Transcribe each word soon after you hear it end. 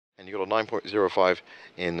And you got a 9.05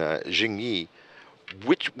 in Xingyi.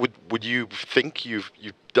 Which would you think you've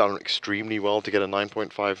done extremely well to get a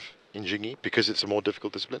 9.5 in Xingyi because it's a more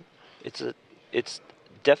difficult discipline? It's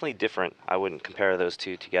definitely different. I wouldn't compare those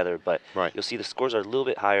two together, but Right. you'll see the scores are a little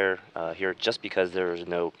bit higher here just because there's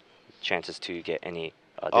no chances to get any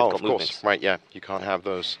difficult Oh, of movements. course. Right, yeah. You can't have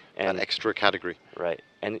those, that extra category. Right.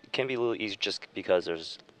 And it can be a little easier just because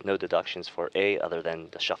there's no deductions for A other than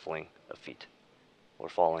the shuffling of feet or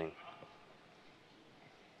falling.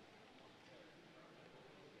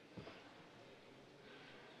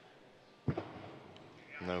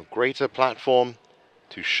 No greater platform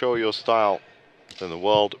to show your style than the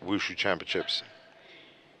World Wushu Championships.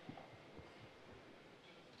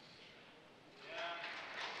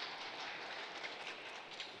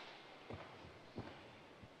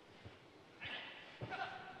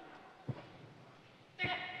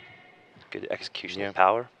 Good execution of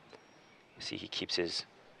power. You see he keeps his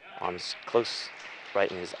arms close, right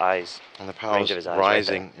in his eyes. And the power's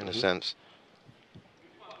rising right in a sense.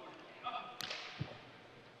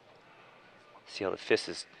 See how the fist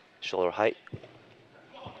is shoulder height?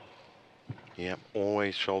 Yep,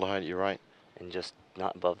 always shoulder height, you're right. And just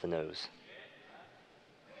not above the nose.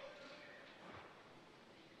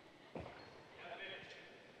 In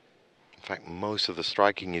fact, most of the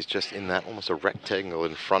striking is just in that, almost a rectangle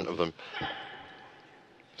in front of them.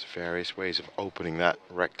 There's various ways of opening that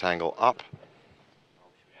rectangle up.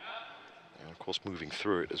 And of course, moving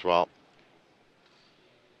through it as well.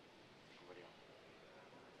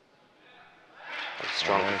 That's a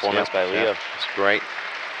strong performance by Leo. Yeah, it's great.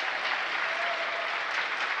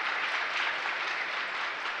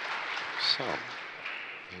 So,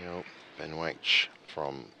 Benouaich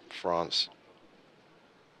from France.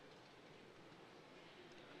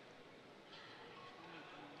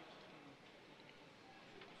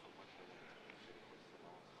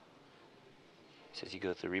 So as you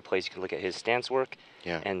go through replays, you can look at his stance work.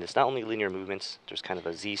 Yeah. And it's not only linear movements, there's kind of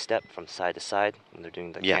a Z step from side to side when they're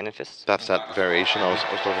doing the cannon fists. That's that variation I was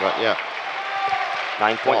talking about, yeah.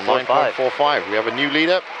 9.45. 9.45. We have a new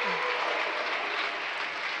leader.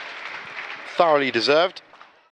 Thoroughly deserved.